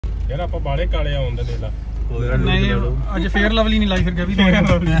यार आप बाले काले आउंदे देख ला नहीं आज फेयर लवली नहीं लाई फिर कभी fair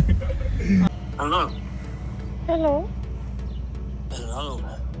lovely hello Hello. Hello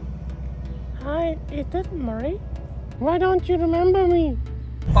Hi, is this Murray? Why don't you remember me?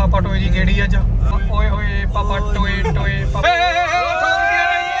 पापा टोए जी केड़ी अज ओए ओए पापा टोए टोए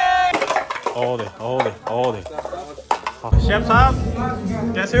ओदे शेफ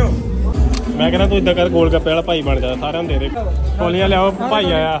साहब कैसे हो मैं कहना तू इदा कर गोलगप्पे वाला भाई बन जा सारे दे दे कोलियां लियाओ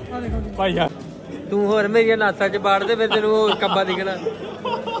भाई आया भाई आ तू होर मेरी नासा च बाड़ दे फिर तेनू होर कब्बा दिखना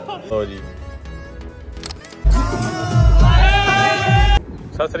लो जी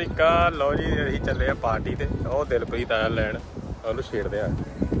सत श्री अकाल लो जी असीं चले आ पार्टी ते ओ दिलप्रीत आया लैन ਉਹਨੂੰ ਛੇੜਦੇ ਆ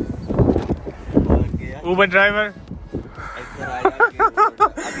Uber driver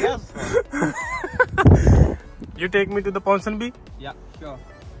You take me to the Ponsonby? Yeah, sure.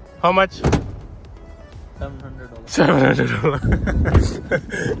 How much? $700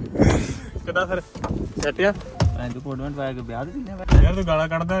 ਕਿੱਦਾਂ ਫਿਰ ਸੈਟਿਆ ਐਂ ਤੂੰ ਕੋਡਮੈਂਟ ਪਾਇਆ ਕਿ ਵਿਆਹ ਦੇ ਦਿਨੇ ਯਾਰ ਤੂੰ ਗਾਲਾਂ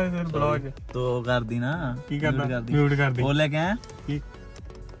ਕੱਢਦਾ ਫਿਰ ਬਲੌਗ ਤੋ ਕਰਦੀ ਨਾ ਕੀ ਕਰਦਾ ਮਿਊਟ ਕਰਦੀ ਉਹ ਲੈ ਕੇ ਆਇਆ ਕੀ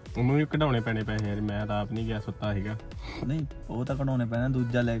ਉਹਨੂੰ ਵੀ ਕਢਾਉਣੇ ਪੈਣੇ ਪੈਸੇ ਯਾਰ ਮੈਂ ਤਾਂ ਆਪ ਨਹੀਂ ਗਿਆ ਸੁੱਤਾ ਸੀਗਾ ਨਹੀਂ ਉਹ ਤਾਂ ਕਢਾਉਣੇ ਪੈਣਾ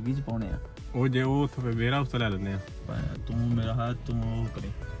ਦੂਜਾ ਲੈ ਕੇ ਚ ਪਾਉਣੇ ਆ ਉਹ ਜੇ ਉਹ ਉੱਥੇ ਵੇਰਾ ਉਸ ਤੋਂ ਲੈ ਲੈਂਦੇ ਆ ਤੂੰ ਮੇਰਾ ਹੱਥ ਤੂੰ ਉਹ ਕਰੇ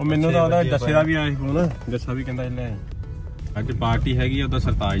ਉਹ ਮੈਨੂੰ ਤਾਂ ਉਹਦਾ ਜੱਸੇ ਦਾ ਵੀ ਆਇਆ ਸੀ ਫੋਨ ਜੱਸਾ ਵੀ ਕਹਿੰਦਾ ਲੈ ਅੱਜ ਪਾਰਟੀ ਹੈਗੀ ਆ ਉਹਦਾ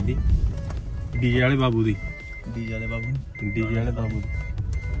ਸਰਤਾਜ ਦੀ ਡੀਜੇ ਵਾਲੇ ਬਾਬੂ ਦੀ ਡੀਜੇ ਵਾਲੇ ਬਾਬੂ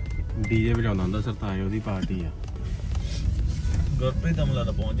ਡੀਜੇ ਵਜਾਉਂਦਾ ਹੁੰਦਾ ਸਰਤਾਜ ਉਹਦੀ ਪਾਰਟੀ ਆ ਗੁਰਪ੍ਰੀਤ ਅਮਲਾ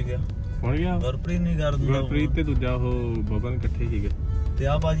ਤਾਂ ਪਹੁੰਚ ਗਿਆ ਗੁਰਪ੍ਰੀਤ ਨਹੀਂ ਕਰਦਾ ਗੁਰਪ੍ਰੀਤ ਤੇ ਦੂਜਾ ਉਹ ਬਬਨ ਇਕੱਠੇ ਸੀਗੇ ਤੇ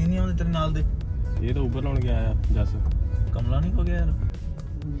ਆ ਬਾਜੀ ਨਹੀਂ ਆਉਂਦੇ ਤੇਰੇ ਨਾਲ ਦੇ ਇਹ ਤਾਂ ਉਬਰ ਲਾਉਣ ਗਿਆ ਆ ਜੱਸ ਕਮਲਾ ਨਹੀਂ ਹੋ ਗਿਆ ਯਾਰ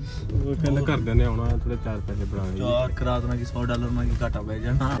ਉਹ ਕਹਿੰਦਾ ਘਰਦਿਆਂ ਨੇ ਆਉਣਾ ਥੋੜੇ 4 ਪੈਸੇ ਬਣਾਉਣੇ ਚਾਰ ਕਰਾ ਦੇਣਾ ਕਿ $100 ਨਾਲ ਕੀ ਘਾਟਾ ਪੈ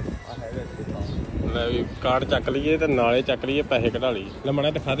ਜਾਣਾ ਲੈ ਵੀ ਕਾਰਡ ਚੱਕ ਲਈਏ ਤੇ ਨਾਲੇ ਚੱਕ ਲਈਏ ਪੈਸੇ ਕਢਾ ਲਈਏ ਲੈ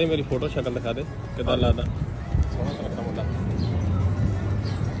ਮਣਾ ਦਿਖਾ ਦੇ ਮੇਰੀ ਫੋਟੋ ਸ਼ਕਲ ਦਿਖਾ ਦੇ ਕਿੱਦਾਂ ਲੱਗਦਾ ਸੋਹਣਾ ਸੁਨੱਖਾ ਮੁੰਡਾ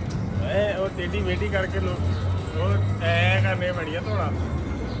ਉਹ ਟੇਢੀ ਮੇਢੀ ਕਰਕੇ ਉਹ ਐ ਕਰਨੇ ਬੜੀਆ ਥੋੜਾ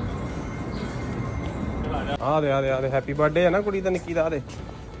ਆ ਦੇ ਹੈਪੀ ਬਰਥਡੇ ਹੈ ਨਾ ਕੁੜੀ ਦਾ ਨਿੱਕੀ ਦਾ ਦੇ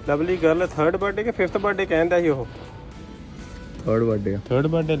ਲਵਲੀ ਗਰਲ 3rd ਬਰਥਡੇ ਕਿ 5th ਬਰਥਡੇ ਕਹਿੰਦਾ ਸੀ ਉਹ 3rd ਬਰਥਡੇ 3rd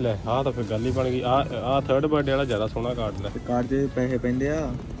ਬਰਥਡੇ ਲੈ ਆਹ ਤਾਂ ਫਿਰ ਗੱਲ ਹੀ ਬਣ ਗਈ ਆ 3rd ਬਰਥਡੇ ਵਾਲਾ ਜ਼ਿਆਦਾ ਸੋਹਣਾ ਕਾਰਡ ਲੈ ਕਾਰਡ 'ਚ ਪੈਸੇ ਪੈਂਦੇ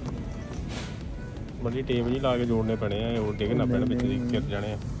ਆ ਬੜੀ ਟੇਪ ਜੀ ਲਾ ਕੇ ਜੋੜਨੇ ਪੈਣੇ ਆ ਉਹ ਡਿੱਗ ਨਾ ਪੈਣ ਵਿੱਚ ਦੀ ਗਿਰ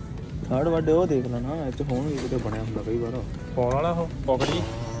ਜਾਣੇ ਆ 3rd ਬਰਥਡੇ ਉਹ ਦੇਖ ਲੈਣਾ ਇਹ 'ਚ ਹੋਣਗੇ ਕਿਤੇ ਬਣਿਆ ਹੁੰਦਾ ਕਈ ਵਾਰ ਪਾਉਣ ਵਾਲਾ ਉਹ ਪਾਕਟ ਜੀ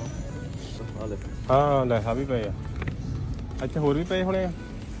ਹਾਂ ਲੈ ਆ ਵੀ ਪਏ ਆ ਅੱਛਾ ਹੋਰ ਵੀ ਪਏ ਹੋਣੇ ਆ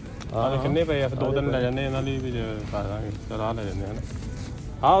ਆਹ ਕਿੰਨੇ ਪਏ ਆ ਫਿਰ 2 ਦਿਨ ਲੈ ਜਾਂਦੇ ਇਹਨਾਂ ਲਈ ਵੀ ਕਰ ਦਾਂਗੇ ਚਲ ਆ ਲੈ ਜਾਂਦੇ ਹਨ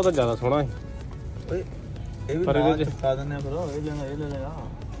ਆਹ ਉਹ ਤਾਂ ਜ਼ਿਆਦਾ ਸੋਹਣਾ ਸੀ ਓਏ ਇਹ ਵੀ ਬਾਅਦ ਚ ਪਾ ਦਿੰਦੇ ਆ ਫਿਰ ਇਹ ਲੈ ਲੈ ਆ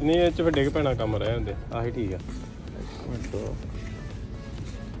ਨਹੀਂ ਇਹ ਚ ਫਿਰ ਡਿੱਗ ਪੈਣਾ ਕੰਮ ਰਹਿ ਜਾਂਦੇ ਆਹੀ ਠੀਕ ਆ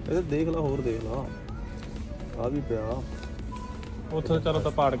ਇਹ ਦੇਖ ਲਾ ਹੋਰ ਦੇਖ ਲਾ ਆ ਵੀ ਪਿਆ ਉੱਥੇ ਚਲੋ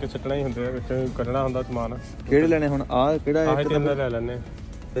ਤਾਂ ਪਾੜ ਕੇ ਸਿੱਟਣਾ ਹੀ ਹੁੰਦੇ ਆ ਵਿੱਚ ਕੱਢਣਾ ਹੁੰਦਾ ਸਮਾਨ ਕਿਹੜੇ ਲੈਣੇ ਹੁਣ ਆ ਕਿਹੜਾ ਆਹ ਤਿੰਨ ਲੈ ਲੈਣੇ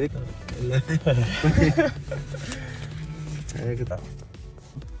ਇਹ ਕਿਤਾ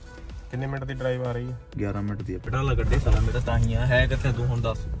ਕਿੰਨੇ ਮਿੰਟ ਦੀ ਡਰਾਈਵ ਆ ਰਹੀ ਹੈ 11 ਮਿੰਟ ਦੀ ਪਟਾਲਾ ਕੱਢੇ ਸਾਲਾ ਮੇਰਾ ਤਾਂ ਹੀ ਆ ਹੈ ਕਿੱਥੇ ਤੂੰ ਹੁਣ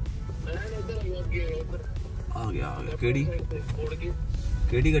ਦੱਸ ਆ ਗਿਆ ਕਿਹੜੀ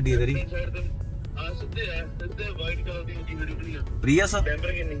ਗੱਡੀ ਹੈ ਤੇਰੀ ਸਿੱਧੇ ਵਾਈਟ ਕਲਰ ਦੀ ਗੱਡੀ ਪ੍ਰੀਅਸ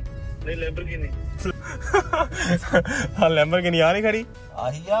ਲੈਂਬਰਗਿਨੀ ਨਹੀਂ ਲੈਂਬਰਗਿਨੀ ਹਾਂ ਲੈਂਬਰਗਿਨੀ ਆ ਰਹੀ ਖੜੀ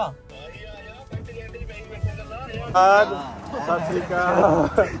ਆਹੀ ਆ ਸਤਿ ਸ੍ਰੀ ਅਕਾਲ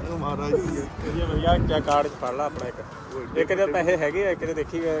ਮਹਾਰਾਜ ਵਧੀਆ ਕਿਆ ਕਾਰਡ ਚ ਫੜ ਲਾ ਆਪਣਾ ਇੱਕ ਦੇ ਪੈਸੇ ਹੈਗੇ ਆ ਕਿਤੇ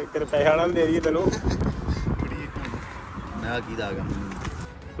ਦੇਖੀ ਕਿਤੇ ਪੈਸੇ ਵਾਲਾ ਦੇ ਦਈਏ ਤੈਨੂੰ ਮੈਂ ਕੀ ਦਾ ਗਿਆ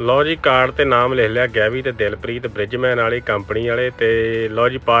ਲਓ ਜੀ ਕਾਰਡ ਤੇ ਨਾਮ ਲਿਖ ਲਿਆ ਗੈਵੀ ਤੇ ਦਿਲਪ੍ਰੀਤ ਬ੍ਰਿਜਮੈਨ ਵਾਲੀ ਕੰਪਨੀ ਵਾਲੇ ਤੇ ਲਓ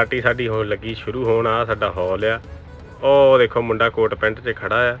ਜੀ ਪਾਰਟੀ ਸਾਡੀ ਹੋਣ ਲੱਗੀ ਸ਼ੁਰੂ ਹੋਣ ਆ ਸਾਡਾ ਹਾਲ ਆ ਉਹ ਦੇਖੋ ਮੁੰਡਾ ਕੋਟ ਪੈਂਟ 'ਚ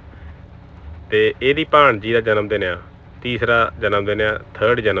ਖੜਾ ਆ ਤੇ ਇਹਦੀ ਭਾਣਜੀ ਦਾ ਜਨਮ ਦਿਨ ਆ ਤੀਸਰਾ ਜਨਮ ਦਿਨ ਆ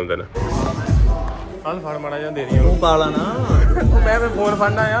 3rd ਜਨਮ ਦਿਨ ਆਹ ਫੜ ਮਾੜਾ ਜਾਂ ਦੇ ਦੀਆਂ ਤੂੰ ਪਾਲਾ ਨਾ ਉਹ ਮੈਂ ਫੋਨ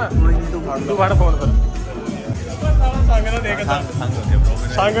ਫੜਨਾ ਆ ਤੂੰ ਫੜ ਫੋਨ ਫਿਰ ਸੰਗ ਦਾ ਦੇਖ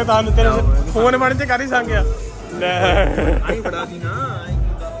ਸੰਗ ਤਾਂ ਤੇਰੇ ਫੋਨ ਫੜਨ 'ਚ ਕਰ ਹੀ ਸੰਗ ਆ ਲੈ ਆਈ ਫੜਾ ਦੀ ਨਾ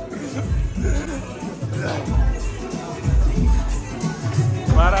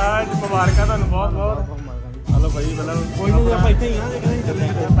ਮਹਾਰਾਜ ਮੁਬਾਰਕਾਂ ਤੁਹਾਨੂੰ ਬਹੁਤ ਬਹੁਤ ਹਲੋ ਭਾਈ ਪਹਿਲਾਂ ਕੋਈ ਨਹੀਂ ਆਪਾਂ ਇੱਥੇ ਹੀ ਆ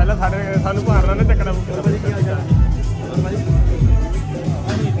ਪਹਿਲਾਂ ਸਾਨੂੰ ਭਾਰਨਾ ਨੇ ਚੱਕਣਾ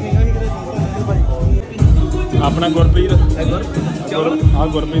ਆਪਣਾ ਗੁਰਪ੍ਰੀਤ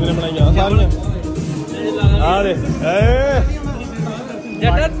ਗੁਰਪ੍ਰੀਤ ਨੇ ਬਣਾਈ ਆ ਸਾਰੀਆਂ ਆ ਦੇ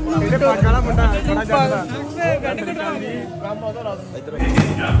ਇਹਦੇ ਪੱਗ ਵਾਲਾ ਮੁੰਡਾ ਬੜਾ ਜੱਟਦਾ ਕੰਮ ਉਹਦਾ ਲਾ ਇੱਧਰ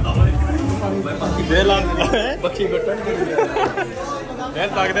ਦੇ ਲਾ ਬੱਚੀ ਘਟਣ ਇਹ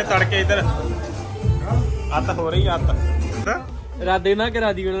ਲੱਗਦੇ ਤੜਕੇ ਇੱਧਰ ਅੱਤ ਹੋ ਰਹੀ ਅੱਤ ਰਾਦੇ ਨਾ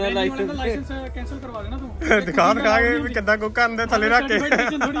ਕਰਾ ਦੀ ਉਹਨਾਂ ਦਾ ਲਾਇਸੈਂਸ ਕੈਂਸਲ ਕਰਵਾ ਦੇਣਾ ਤੂੰ ਦਿਖਾ ਕੇ ਵੀ ਕਿੱਦਾਂ ਕੁੱਕਾਂ ਦੇ ਥੱਲੇ ਰੱਖ ਕੇ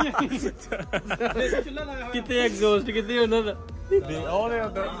ਕਿਤੇ ਐਗਜ਼ੌਸਟ ਕਿਤੇ ਉਹਨਾਂ ਦਾ ਉਹਦੇ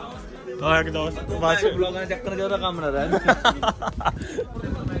ਆ ਐਗਜ਼ੌਸਟ ਬਸ ਬਲੌਗਾਂ ਦੇ ਚੱਕਰ 'ਚ ਉਹਦਾ ਕੰਮ ਨਾ ਰਹਿ।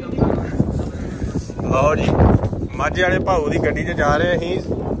 ਲਓ ਜੀ ਮਾਝੇ ਵਾਲੇ ਭਾਊ ਦੀ ਗੱਡੀ 'ਚ ਜਾ ਰਹੇ ਅਸੀਂ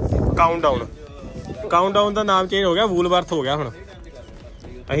ਕਾਊਂਟਡਾਊਨ ਦਾ ਨਾਮ ਚੇਂਜ ਹੋ ਗਿਆ, ਵੂਲਵਰਥ ਹੋ ਗਿਆ ਹੁਣ।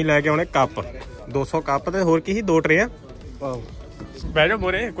 ਅਸੀਂ ਲੈ ਕੇ ਆਉਣੇ ਕੱਪ 200 ਕੱਪ ਤੇ ਹੋਰ ਕੀ ਸੀ 2 ਟਰੇਆਂ। ਬਹਿ ਜਾਓ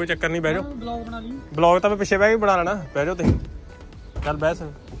ਮੋਰੇ, ਕੋਈ ਚੱਕਰ ਨਹੀਂ, ਬਹਿ ਜਾਓ। ਬਲੌਗ ਬਣਾ ਲਈ। ਬਲੌਗ ਤਾਂ ਮੈਂ ਪਿੱਛੇ ਬਹਿ ਕੇ ਬਣਾ ਲੈਣਾ, ਬਹਿ ਜਾਓ ਤੁਸੀਂ। ਚੱਲ ਬਹਿ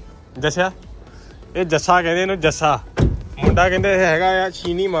ਜੱਸਿਆ, ਇਹ ਜੱਸਾ ਕਹਿੰਦੇ ਇਹਨੂੰ, ਜੱਸਾ ਮੁੰਡਾ ਕਹਿੰਦੇ ਹੈਗਾ ਆ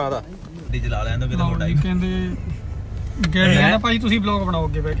ਛੀਨੀ ਮਾਂ ਦਾ। ਗੱਡੀ ਚਲਾ ਲੈਣ ਦੋ ਕਿਤੇ ਮੋਟਾ ਹੀ ਕਹਿੰਦੇ ਗੈਰੀ ਕਹਿੰਦਾ ਭਾਈ ਤੁਸੀਂ ਬਲੌਗ ਬਣਾਓ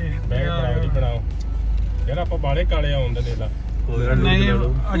ਅੱਗੇ ਬਹਿ ਕੇ। ਬਣਾਓ ਯਾਰ, ਆਪਾਂ ਬਾਲੇ ਕਾਲੇ ਆਉਣ ਦੇ ਦੇਖ ਲਾ। ਨਹੀਂ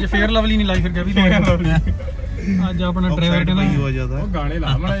ਅੱਜ ਫੇਰ ਲਵਲੀ ਨਹੀਂ ਲਾਈ, ਫਿਰ ਗਿਆ ਵੀ ਅੱਜ ਆਪਣਾ ਡਰਾਈਵਰ ਕਹਿੰਦਾ ਉਹ ਗਾਣੇ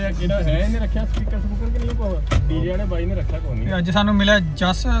ਲਾ ਮੜਾ ਜਾਂ ਕਿਹੜਾ ਹੈ ਇਹਨੇ ਰੱਖਿਆ ਸਪੀਕਰ ਕਿ ਨਹੀਂ ਪਾਵਾ, ਡੀਜੇ ਵਾਲੇ ਬਾਈ ਨੇ ਰੱਖਿਆ ਕੋਈ ਨਹੀਂ। ਅੱਜ ਸਾਨੂੰ ਮਿਲਿਆ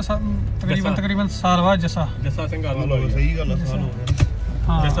ਜੱਸ, ਤਕਰੀਬਨ ਸਾਲ ਬਾਅਦ ਜੱਸਾ ਸਿੰਘ ਗੱਲ ਸਹੀ ਗੱਲ ਸਾਲ ਹੋ ਗਿਆ।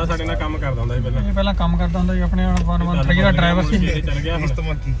 ਹਾਂ ਜੱਸਾ ਸਾਡੇ ਨਾਲ ਕੰਮ ਕਰਦਾ ਹੁੰਦਾ ਸੀ ਇਹ ਪਹਿਲਾਂ ਕੰਮ ਕਰਦਾ ਹੁੰਦਾ ਸੀ ਆਪਣੇ 113 ਦਾ ਡਰਾਈਵਰ ਸੀ। ਚੱਲ ਗਿਆ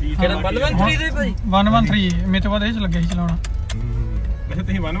ਕਿਹੜਾ 113 ਦੇ ਭਾਈ 113 ਮੇਰੇ ਤੋਂ ਬਾਅਦ ਇਹ ਚ ਲੱਗਿਆ ਸੀ ਚਲਾਉਣਾ। ਅੱਛਾ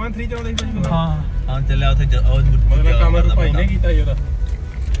ਤੁਸੀਂ 113 ਚਲਾਉਂਦੇ ਸੀ ਭਾਈ? ਹਾਂ ਚੱਲਿਆ ਉੱਥੇ ਮਤਲਬ ਕੰਮ ਭਾਈ ਨੇ ਕੀਤਾ ਜੀ ਉਹਦਾ।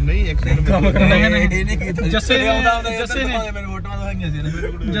 ਨਹੀਂ ਐਕਸੀਡੈਂਟ ਕੰਮ ਕਰਨਾ ਇਹਨੇ ਕੀਤਾ। ਜੱਸੇ ਨੇ ਮੈਨੂੰ ਫੋਟੋਆਂ ਦਿਖਾਈਆਂ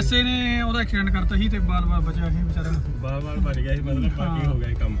ਸੀ ਜੱਸੇ ਨੇ ਉਹਦਾ ਐਕਸੀਡੈਂਟ ਕਰਤਾ ਸੀ ਤੇ ਬਾਰ-ਬਾਰ ਬਚਿਆ ਸੀ ਵਿਚਾਰਾ। ਬਾਰ-ਬਾਰ ਬਚ ਗਿਆ ਸੀ, ਮਤਲਬ ਬਾਕੀ ਹੋ ਗਿਆ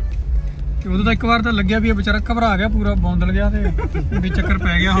ਇਹ ਕੰਮ। ਤੇ ਉਦੋਂ ਤਾਂ ਇੱਕ ਵਾਰ ਤਾਂ ਲੱਗਿਆ ਵੀ ਇਹ ਵਿਚਾਰਾ ਘਬਰਾ ਗਿਆ, ਪੂਰਾ ਬੌਂਦਲ ਗਿਆ ਤੇ ਵੀ ਚੱਕਰ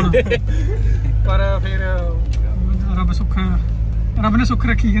ਪੈ ਗਿਆ ਹੁਣ। ਪਰ ਫਿਰ ਰੱਬ ਨੇ ਸੁੱਖ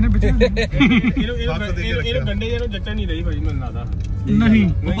ਰੱਖੀ ਕਹਿੰਦੇ ਵਿਚਾਰੇ। ਇਹਨੂੰ ਗੰਡੇ ਜਿਹਨੂੰ ਜੱਟਣ ਨਹੀਂ ਰਹੀ ਭਾਈ ਮੈਨੂੰ ਲੱਗਦਾ। ਨਹੀਂ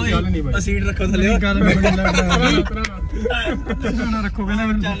ਗੱਲ ਨਹੀਂ ਭਾਈ, ਸੀਟ ਰੱਖੋ ਥੱਲੇ। ਗੱਲ ਬਣੀ ਨਾ ਰੱਖੋ ਕਹਿੰਦਾ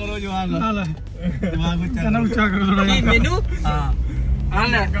ਮੈਨੂੰ ਉੱਚਾ ਕਰੋ ਜਵਾਨ ਹਾਲ ਦਿਮਾਗ ਉੱਚਾ ਕਹਿੰਦਾ ਉੱਚਾ ਕਰੋ ਥੋੜਾ ਜਿਹਾ ਮੈਨੂੰ। ਹਾਂ ਆ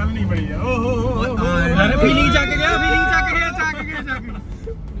ਲੈ ਗੱਲ ਨਹੀਂ ਬਣੀ ਆ। ਯਾਰ ਫੀਲਿੰਗ ਚੱਕ ਗਿਆ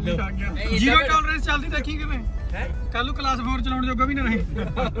ਜ਼ੀਰੋ ਟੋਲਰੈਂਸ ਚੱਲਦੀ ਦੇਖੀ ਕਿਵੇਂ ਕੱਲ ਨੂੰ ਕਲਾਸ 4 ਚਲਾਉਣ ਜੋਗਾ ਵੀ ਨਾ ਰਹੇ।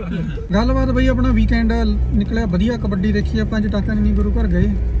 ਗੱਲਬਾਤ ਬਈ ਆਪਣਾ ਵੀਕਐਂਡ ਨਿਕਲਿਆ ਵਧੀਆ, ਕਬੱਡੀ ਦੇਖੀ ਆਪਾਂ ਅੱਜ ਟਾਕਾਂ ਨਹੀਂ ਗੁਰੂ ਘਰ ਗਏ।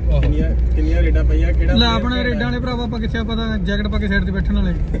 ਕਿੰਨੀਆਂ ਰੇਡਾਂ ਪਈਆਂ, ਕਿਹੜਾ ਲੈ ਆਪਣੇ ਰੇਡਾਂ ਵਾਲੇ ਭਰਾਵਾ ਆਪਾਂ ਕਿੱਥੇ ਪਤਾ ਜੈਕਟ ਪਾ ਕੇ ਸਾਈਡ ਤੇ ਬੈਠਣ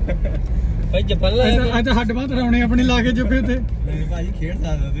ਵਾਲੇ ਭਾਈ ਜੱਪਲ ਅੱਜ ਹੱਡ ਬਾਹ ਤੜਾਉਣੇ ਆਪਣੀ ਲਾ ਕੇ ਜੱਫੇ ਤੇ। ਨਹੀਂ ਭਾਜੀ ਖੇਡ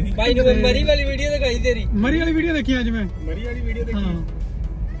ਸਕਦੇ ਤੁਸੀਂ ਭਾਈ ਨੂੰ ਮਰੀ ਵਾਲੀ ਵੀਡੀਓ ਦਿਖਾਈ ਤੇਰੀ। ਮਰੀ ਵਾਲੀ ਵੀਡੀਓ ਦੇਖੀ ਅੱਜ ਮੈਂ। ਮਰੀ ਵਾਲੀ ਵੀਡੀਓ ਦੇਖੀ। ਹਾਂ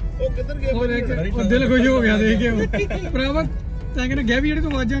ਉਹ ਕਿੱਧਰ ਗਿਆ? ਉਹ ਦਿਲ ਖੁਸ਼ ਹੋ ਗਿਆ ਦੇਖ ਕੇ ਭਰਾਵਾ। ਤਾਂ ਕਹਿੰਦਾ ਗਿਆ ਵੀ ਜਿਹੜੇ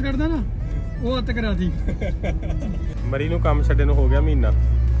ਤੂੰ ਆਵਾਜ਼ਾਂ ਕੱਢਦਾ ਨਾ ਉਹ ਹੱਥ ਕਰਾਤੀ। ਮਰੀ ਨੂੰ ਕੰਮ ਛੱਡੇ ਨੂੰ ਹੋ ਗਿਆ ਮਹੀਨਾ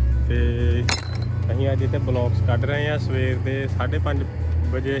ਤੇ ਅਸੀਂ ਅੱਜ ਇੱਥੇ ਬਲੌਗਸ ਕੱਢ ਰਹੇ ਹਾਂ। ਸਵੇਰ ਦੇ 5:30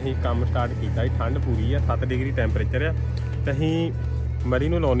 ਵਜੇ ਅਸੀਂ ਕੰਮ ਸਟਾਰਟ ਕੀਤਾ। ਠੰਡ ਪੂਰੀ ਆ, 7 ਡਿਗਰੀ ਟੈਂਪਰੇਚਰ ਆ ਤੇ ਅਸੀਂ ਮਰੀ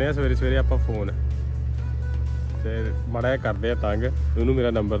ਨੂੰ ਲਾਉਂਦੇ ਆ ਸਵੇਰੇ ਆਪਾਂ ਫੋਨ ਤੇ ਮਾੜਾ ਜਿਹਾ ਕਰਦੇ ਆ ਤੰਗ। ਉਹਨੂੰ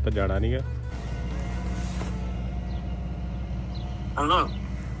ਮੇਰਾ ਨੰਬਰ ਤਾਂ ਜਾਣਾ ਨਹੀਂਗਾ।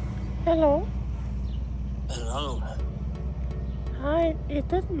 Hello. Hello. Hi, is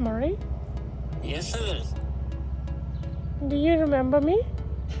that Murray? Yes, it is. Do you remember me?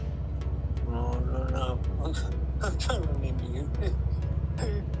 No. I can't remember you.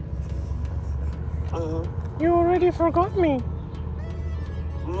 You already forgot me.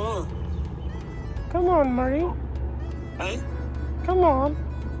 No. Come on, Murray. Hey? Come on.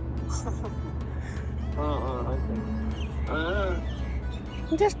 Okay.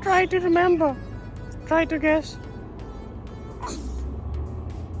 Just try to remember. Try to guess.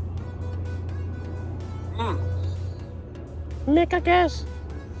 Make a guess.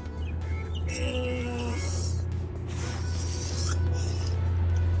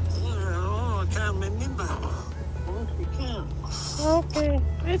 I can't remember. You can't. Okay,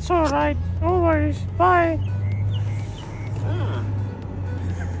 it's all right. No worries. Bye.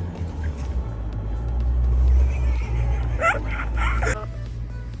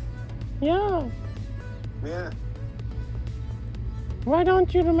 Yeah. Yeah. Why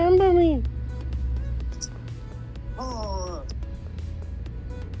don't you remember me? Oh.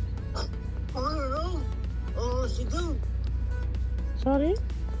 I don't know. Honestly don't. Sorry?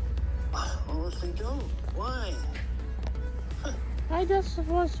 Honestly don't. Why? I just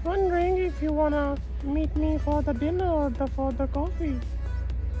was wondering if you wanna meet me for the dinner or for the coffee.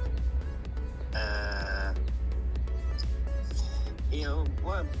 You know,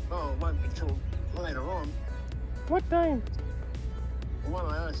 might be till later on. What time? Well,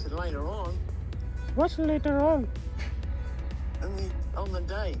 I said later on. What's later on? On the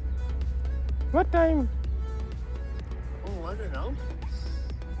day. What time? Oh, I don't know.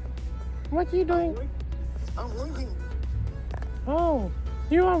 What you doing? I'm working. Oh,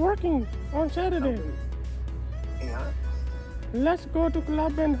 you are working on Saturday. Yeah. Let's go to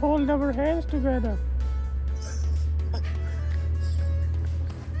club and hold our hands together.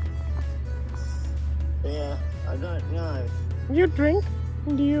 Yeah, I don't know. You drink?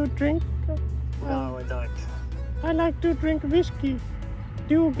 Do you drink? No, I don't. I like to drink whiskey.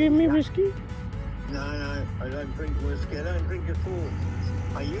 Do you give me whiskey? No, I don't drink whiskey. I don't drink at all.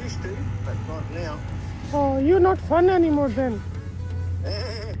 I used to, but not now. Oh, you're not fun anymore then.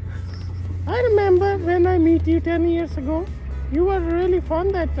 I remember when I met you 10 years ago. You were really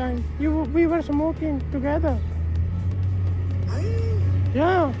fun that time. We were smoking together.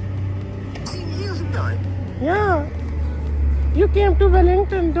 Yeah. 10 years ago. Yeah. You came to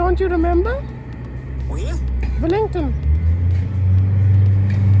Wellington, don't you remember? Where? Wellington.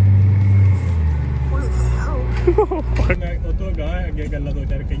 ਉਹ ਤੋਂ ਗਾਂ ਅੱਗੇ ਗੱਲਾਂ ਦੋ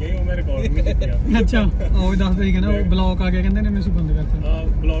ਚਾਰ ਕਈਆਂ ਉਹ ਮੈਂ ਰਿਕਾਰਡ ਵੀ ਕੀਤੀਆਂ। ਅੱਛਾ ਉਹ ਦੱਸਦੇ ਸੀ ਕਹਿੰਦਾ ਉਹ ਬਲੌਕ ਆ ਗਿਆ ਕਹਿੰਦੇ ਨੇ ਮੈਨੂੰ ਸੀ ਬੰਦ ਕਰਤਾ। ਹਾਂ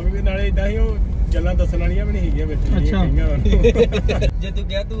ਬਲੌਗ ਵੀ ਨਾਲੇ ਇਦਾਂ ਹੀ ਉਹ ਗੱਲਾਂ ਦੱਸਣ ਵਾਲੀਆਂ ਵੀ ਨਹੀਂ ਹੈਗੀਆਂ ਵਿੱਚ ਅੱਛਾ। ਜੇ ਤੂੰ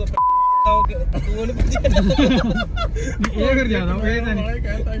ਗਿਆ ਤੂੰ ਤੂੰ ਉਹਨੂੰ ਪੁੱਛੀ ਇਹ ਫਿਰ ਜ਼ਿਆਦਾ ਇਹ ਤਾਂ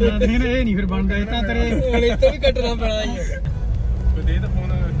ਨਹੀਂ ਇਹ ਨਹੀਂ ਫਿਰ ਬਣਦਾ ਇਹ ਤਾਂ ਤੇਰੇ ਹੁਣ ਇੱਥੇ ਵੀ ਕੱਟਣਾ ਪੈਣਾ ਹੀ ਦੇ ਤਾਂ ਫੋਨ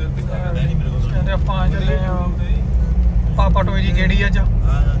ਕਹਿੰਦੇ ਆਪਾਂ ਚੱਲੇ ਆ ਪਾਪਾ ਟੋਏ ਦੀ ਗੇੜੀ ਅੱਜ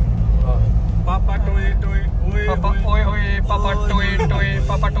ਪਾਪਾ ਟੋਏ ਟੋਏ ਓਏ ਪਾਪਾ ਓਏ ਹੋਏ ਪਾਪਾ ਟੋਏ ਟੋਏ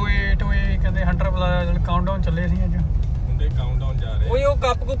ਪਾਪਾ ਟੋਏ ਟੋਏ ਕਹਿੰਦੇ 100 ਕਾਊਂਟਡਾਊਨ ਚੱਲੇ ਸੀ ਅੱਜ ਹੁੰਦੇ ਕਾਊਂਟਡਾਊਨ ਜਾ ਰਹੇ ਓਏ ਉਹ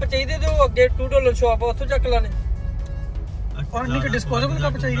ਕੱਪ ਕੁੱਪ ਚਾਹੀਦੇ ਤੇ ਉਹ ਅੱਗੇ $2 ਸ਼ਾਪ ਆ ਉੱਥੋਂ ਚੱਕ ਲਾਣੇ ਔਰ ਨਿੱਕੇ ਡਿਸਪੋਜ਼ੇਬਲ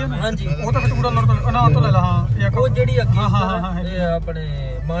ਕੱਪ ਚਾਹੀਦੇ ਨੇ ਹਾਂਜੀ ਉਹ ਤਾਂ ਫਿਰ $2 ਨਾ ਤੋਂ ਲੈ ਲਾ ਹਾਂ ਉਹ ਜਿਹੜੀ ਅੱਗੇ ਹਾਂ ਇਹ ਆਪਣੇ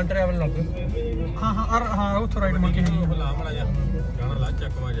ਮਾਨ ਟਰੈਵਲ ਲੱਗ ਹਾਂ ਉੱਥੋਂ ਰਾਈਟ ਮੁੜ ਕੇ ਹੈਗੀ ਬੁਲਾ ਬੜਾ ਜਾ ਗਾਣਾ ਲਾ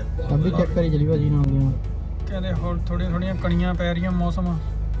ਚੱਕਵਾ ਜਾ ਸਭ ਚੈੱਕ ਕਰੀ ਚਲੀ ਭਾਜੀ ਨਾਲ ਦੀਆਂ ਕਹਿੰਦੇ ਹੋਰ ਥੋੜੀਆਂ ਕਣੀਆਂ ਪੈ ਰਹੀਆਂ ਮੌਸਮ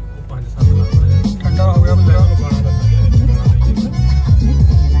 5-7 ਲੱਖ ਠੰਡਾ ਹੋ ਗਿਆ ਪੂਰਾ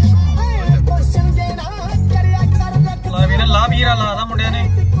ਲਾ ਵੀ ਨਾ ਲਾ ਵੀਰਾ ਲਾਦਾ ਮੁੰਡਿਆਂ ਨੇ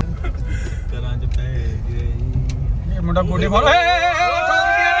ਘਰਾਂ 'ਚ ਪੈ ਗਏ ਇਹ ਮੁੰਡਾ ਗੋਡੇ ਮਾਰ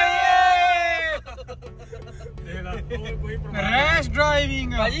ਕੋਈ ਰੈਸ਼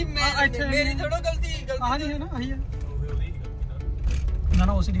ਡਰਾਈਵਿੰਗ ਭਾਜੀ ਮੇਰੀ ਥੋੜਾ ਗਲਤੀ ਆਹੀ ਹੈ ਨਾ ਆਹੀ ਹੈ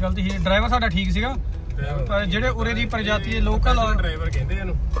ਨਾ ਉਸੇ ਦੀ ਗਲਤੀ ਸੀ ਡਰਾਈਵਰ ਸਾਡਾ ਠੀਕ ਸੀਗਾ ਪਰ ਜਿਹੜੇ ਉਰੇ ਦੀ ਪ੍ਰਜਾਤੀ ਦੇ ਲੋਕਲ ਡਰਾਈਵਰ ਕਹਿੰਦੇ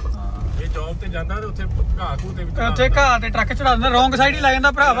ਇਹਨੂੰ ਇਹ ਜੌਬ ਤੇ ਜਾਂਦਾ ਤੇ ਉੱਥੇ ਘਾਹ ਘੂ ਤੇ ਉੱਥੇ ਘਾਹ ਤੇ ਟਰੱਕ ਚੜਾ ਦਿੰਦਾ ਰੋਂਗ ਸਾਈਡ ਹੀ ਲੈ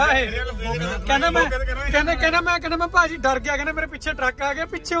ਜਾਂਦਾ ਭਰਾਵਾ ਇਹ ਕਹਿੰਦਾ ਮੈਂ ਭਾਜੀ ਡਰ ਗਿਆ ਕਹਿੰਦਾ ਮੇਰੇ ਪਿੱਛੇ ਟਰੱਕ ਆ ਗਿਆ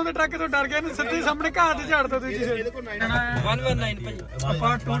ਪਿੱਛੇ ਉਹਦੇ ਟਰੱਕ ਤੋਂ ਡਰ ਗਿਆ ਇਹਨੂੰ ਸਿੱਧੇ ਸਾਹਮਣੇ ਘਾਹ ਤੇ ਝਾੜ ਦੋ ਤੁਸੀਂ 119 ਭਾਜੀ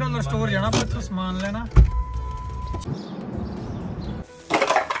ਆਪਾਂ $2 ਸਟੋਰ ਜਾਣਾ ਆਪਾਂ ਇੱਥੋਂ ਸਮਾਨ ਲੈਣਾ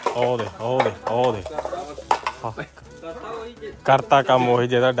ਉਹ ਦੇ ਕਰਤਾ ਕੰਮ ਉਹੀ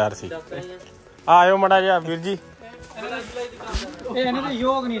ਜਿਹਦਾ ਡਰ ਸੀ ਆਇਓ ਮੜਾ ਜਿਹਾ ਵੀਰ ਜੀ ਇਹ ਇਹਨਾਂ ਦੇ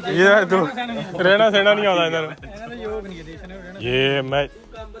ਯੋਗ ਨਹੀਂ ਰਹਿਣਾ ਸਹਿਣਾ ਨਹੀਂ ਆਉਂਦਾ ਇਹਨਾਂ ਨੂੰ ਇਹਨਾਂ ਦੇ ਯੋਗ ਨਹੀਂ ਦੇਸ਼ ਨੇ ਰਹਿਣਾ ਇਹ ਮੈਂ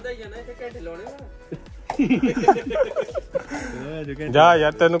ਕੰਮ ਵਧਾਈ ਜਾਣਾ ਇੱਥੇ ਘੰਟੇ ਲਾਉਣੇ ਜਾ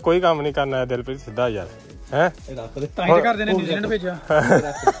ਯਾਰ ਤੈਨੂੰ ਕੋਈ ਕੰਮ ਨਹੀਂ ਕਰਨਾ ਦਿਲਪ੍ਰੀਤ ਸਿੱਧਾ ਯਾਰ ਹੈ ਤਾਂ ਹੀ ਕਰਦੇ ਨੇ ਨਿਊਜ਼ੀਲੈਂਡ ਭੇਜਿਆ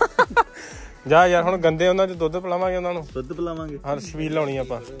ਜਾ ਯਾਰ ਹੁਣ ਗੰਦੇ ਉਹਨਾਂ 'ਚ ਦੁੱਧ ਪਿਲਾਵਾਂਗੇ ਉਹਨਾਂ ਨੂੰ ਦੁੱਧ ਪਿਲਾਵਾਂਗੇ ਹਰ ਛਬੀਲ ਲਾਉਣੀ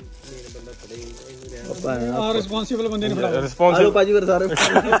ਆਪਾਂ ਆ ਰਿਸਪੌਂਸਿਬਲ ਬੰਦੇ ਨੂੰ ਫੜਾ ਰਿਸਪੌਂਸਿਬਲ ਭਾਜੀ ਫਿਰ ਸਾਰੇ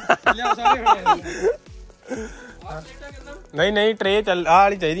ਲਿਆ ਸਾਰੇ ਨਹੀਂ ਟਰੇ ਚੱਲ ਆਹ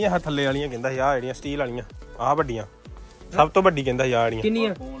ਵਾਲੀ ਚਾਹੀਦੀਆਂ ਹੱਥ ਥੱਲੇ ਵਾਲੀਆਂ ਕਹਿੰਦਾ ਸੀ ਆਹ ਜਿਹੜੀਆਂ ਸਟੀਲ ਵਾਲੀਆਂ ਆਹ ਵੱਡੀਆਂ ਸਭ ਤੋਂ ਵੱਡੀ ਕਹਿੰਦਾ ਸੀ ਆਹ ਵਾਲੀਆਂ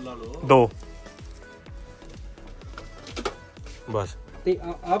ਕਿੰਨੀਆਂ 2 ਬਸ ਤੇ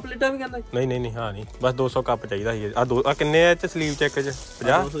ਆ ਪਲੇਟਾਂ ਵੀ ਕਹਿੰਦਾ ਨਹੀਂ ਹਾਂ ਨਹੀਂ ਬਸ 200 ਕੱਪ ਚਾਹੀਦਾ ਸੀ ਆ ਕਿੰਨੇ ਆ ਇੱਥੇ ਸਲੀਵ ਚੈੱਕ 'ਚ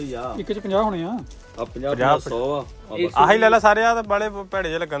 50 ਇੱਕ ਚ 50 ਹੋਣੇ ਆ ਆ 50 100 ਆ ਆਹੀ ਲੈ ਲੈ ਸਾਰੇ ਆ ਤਾਂ ਬੜੇ ਭੈੜੇ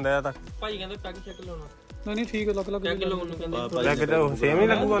ਜਿਹੇ ਲੱਗਣ ਦੇ ਆ ਤਾਂ ਭਾਈ ਕਹਿੰਦੇ ਪੈਗ ਚੈੱਕ ਲਾਉਣਾ ਨਹੀਂ ਠੀਕ ਲੱਗ ਪੈਗ ਲਾਉਣ ਨੂੰ ਕਹਿੰਦੇ ਲੈ ਕਿਤੇ ਸੇਮ ਹੀ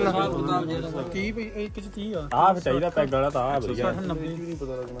ਲੱਗੂਗਾ ਨਾ 30 ਇੱਕ ਚ 30 ਆ ਆਹ ਚਾਹੀਦਾ ਪੈਗ ਵਾਲਾ ਤਾਂ ਆ ਵਧੀਆ 90 ਨਹੀਂ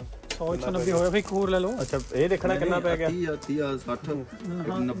ਪਤਾ ਲੱਗਣਾ 100 190 ਹੋਇਆ ਫੇ ਹੋਰ ਲੈ ਲਓ ਅੱਛਾ ਇਹ ਦੇਖਣਾ ਕਿੰਨਾ ਪੈ ਗਿਆ 30 60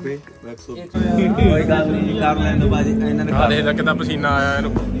 90 100 ਕੋਈ ਗੱਲ ਨਹੀਂ ਕਰ ਲੈਂਦੇ ਬਾਜੀ ਇਹਨਾਂ ਨੇ ਆ ਦੇਖ ਲੈ ਕਿੰਨਾ ਪਸੀਨਾ ਆਇਆ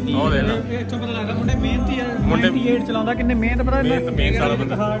ਇਹਨੂੰ ਉਹ ਦੇਖ ਲੈ ਇੱਥੋਂ ਪਤਾ ਲੱਗਦਾ ਮੁੰਡੇ ਮਿਹਨਤੀ ਆ ਮੁੰਡੇ 98 ਚਲਾਉਂਦਾ ਕਿੰਨੇ ਮਿਹਨਤ ਪਤਾ ਮਿਹਨਤ ਵਾਲਾ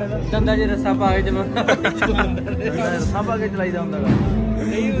ਬੰਦਾ ਦੰਦਾ ਜੇ ਰੱਸਾ ਪਾ ਕੇ ਚਲੋ ਰੱਸਾ ਪਾ ਕੇ ਚਲਾਈਦਾ ਹੁੰਦਾ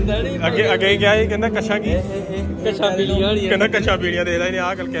ਨਹੀਂ ਹੁੰਦਾ ਨਹੀਂ ਅੱਗੇ ਗਿਆ ਇਹ ਕਹਿੰਦਾ ਕੱਛਾ ਕੀ ਕਛਾ ਪੀਲੀਆਂ ਵਾਲੀ ਕਹਿੰਦਾ ਕੱਛਾ ਪੀੜੀਆਂ ਦੇ ਲੈ ਇਹਨੇ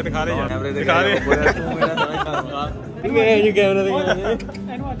ਆਹ ਕਰਕੇ ਦਿਖਾ ਰਹੇ ਯਾਰ ਦਿਖਾ ਰਹੇ ਮੈਂ ਜੀ ਕੈਮਰਾ ਤੇ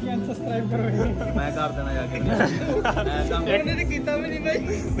ਇਹਨੂੰ ਅੱਜ ਅਨਸਬਸਕ੍ਰਾਈਬ ਕਰੋ ਮੈਂ ਕਰ ਦੇਣਾ ਜਾ ਕੇ ਇਹਨੇ ਤੇ ਕੀਤਾ ਵੀ ਨਹੀਂ ਬਾਈ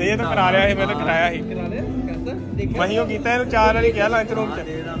ਨਹੀਂ ਇਹ ਤਾਂ ਕਰਾ ਰਿਹਾ ਸੀ ਮੈਂ ਤਾਂ ਕਰਾਇਆ ਸੀ ਕਰਾ ਲਿਆ ਕਰਦਾ ਮਹੀਂ ਉਹ ਕੀਤਾ ਇਹਨੂੰ 4 ਵਾਰੀ ਕਿਹਾ ਲੰਚ ਰੂਮ 'ਚ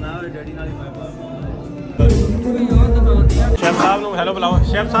ਇਹਦਾ ਨਾ ਡੈਡੀ ਨਾਲ ਹੀ ਮੈਂ शेफ साहब नो हेलो बुलाओ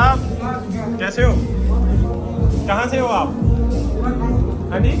शेफ साहब कैसे हो कहाँ से हो आप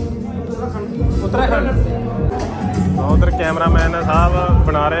हाँ जी उत्तराखंड उधर कैमरामैन साहब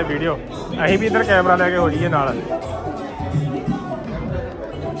बना रहे वीडियो अहीं भी इधर कैमरा लेके हो जाइए नाल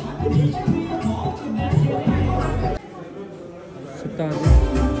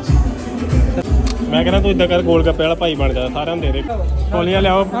मैं कहना तू इदा कर गोल गप्पे वाला भाई बन जा सारे दे दे कोलियां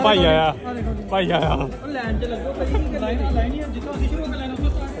लियाओ भाई आया ਲਾਈਨ ਚ ਲੱਗੋ ਭਾਈ ਲਾਈਨ ਹੀ ਜਿੱਥੋਂ ਅਸੀਂ ਸ਼ੁਰੂ ਹੋ ਕੇ ਲਾਈਨ ਉੱਥੋਂ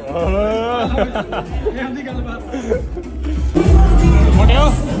ਸਟਾਰਟ ਇਹ ਹੁੰਦੀ ਗੱਲਬਾਤ ਮੁੰਡਿਓ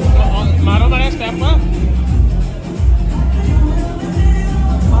ਮਾਰੋ ਬੜਾ ਸਟੈਪ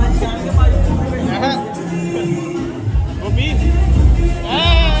ਗੋਪੀ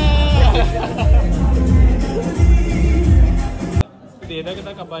ਦੇ ਦੇ ਕਿਦਾਂ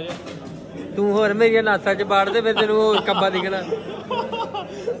ਤੂੰ ਹੋਰ ਮੇਰੀਆਂ ਨਾਸਾਂ 'ਚ ਬਾੜ ਦੇ ਫਿਰ ਤੈਨੂੰ ਹੋਰ ਕੱਬਾ ਦਿਖਣਾ।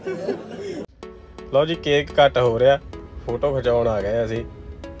 ਲਓ ਜੀ ਕੇਕ ਕੱਟ ਹੋ ਰਿਹਾ, ਫੋਟੋ ਖਿਚਾਉਣ ਆ ਗਏ ਅਸੀਂ।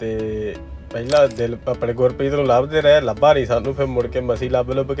 ਤੇ ਪਹਿਲਾਂ ਦਿਲ ਆਪਣੇ ਗੁਰਪ੍ਰੀਤ ਨੂੰ ਲੱਭਦੇ ਰਹੇ, ਲੱਭਾ ਨਹੀਂ ਸਾਨੂੰ, ਫਿਰ ਮੁੜ ਕੇ ਮਸੀਂ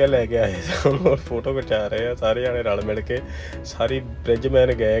ਲੱਭ ਕੇ ਲੈ ਕੇ ਆਏ। ਹੁਣ ਫੋਟੋ ਖਿਚਾ ਰਹੇ ਆ ਸਾਰੇ ਜਾਣੇ ਰਲ ਮਿਲ ਕੇ, ਸਾਰੀ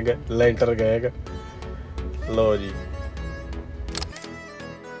ਬ੍ਰਿਜਮੈਨ ਗੈਂਗ, ਲੈਂਟਰ ਗੈਂਗ। ਲਓ ਜੀ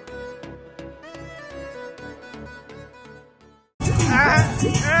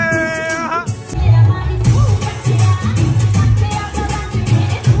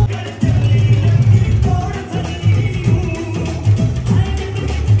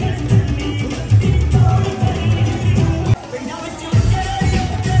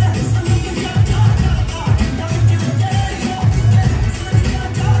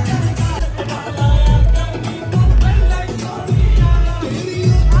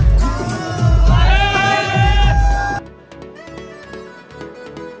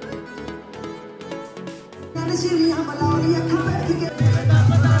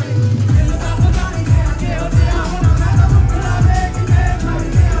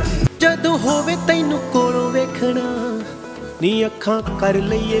ਜਦੋਂ ਹੋਵੇ ਤੈਨੂੰ ਕੋਲੋਂ ਵੇਖਣਾ ਨੀ ਅੱਖਾਂ ਕਰ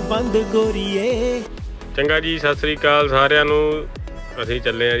ਲਈਏ ਬੰਦ ਗੋਰੀਏ। ਚੰਗਾ ਜੀ, ਸਤਿ ਸ੍ਰੀ ਅਕਾਲ ਸਾਰਿਆਂ ਨੂੰ। ਅਸੀਂ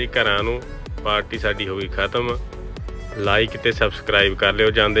ਚੱਲੇ ਆ ਜੀ ਘਰਾਂ ਨੂੰ, ਪਾਰਟੀ ਸਾਡੀ ਹੋ ਗਈ ਖਤਮ। ਲਾਈਕ ਤੇ ਸਬਸਕ੍ਰਾਈਬ ਕਰ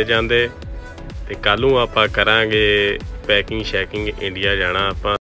ਲਿਓ ਜਾਂਦੇ ਜਾਂਦੇ। ਤੇ ਕੱਲ੍ਹ ਨੂੰ ਆਪਾਂ ਕਰਾਂਗੇ ਪੈਕਿੰਗ ਸ਼ੈਕਿੰਗ, ਇੰਡੀਆ ਜਾਣਾ ਆਪਾਂ।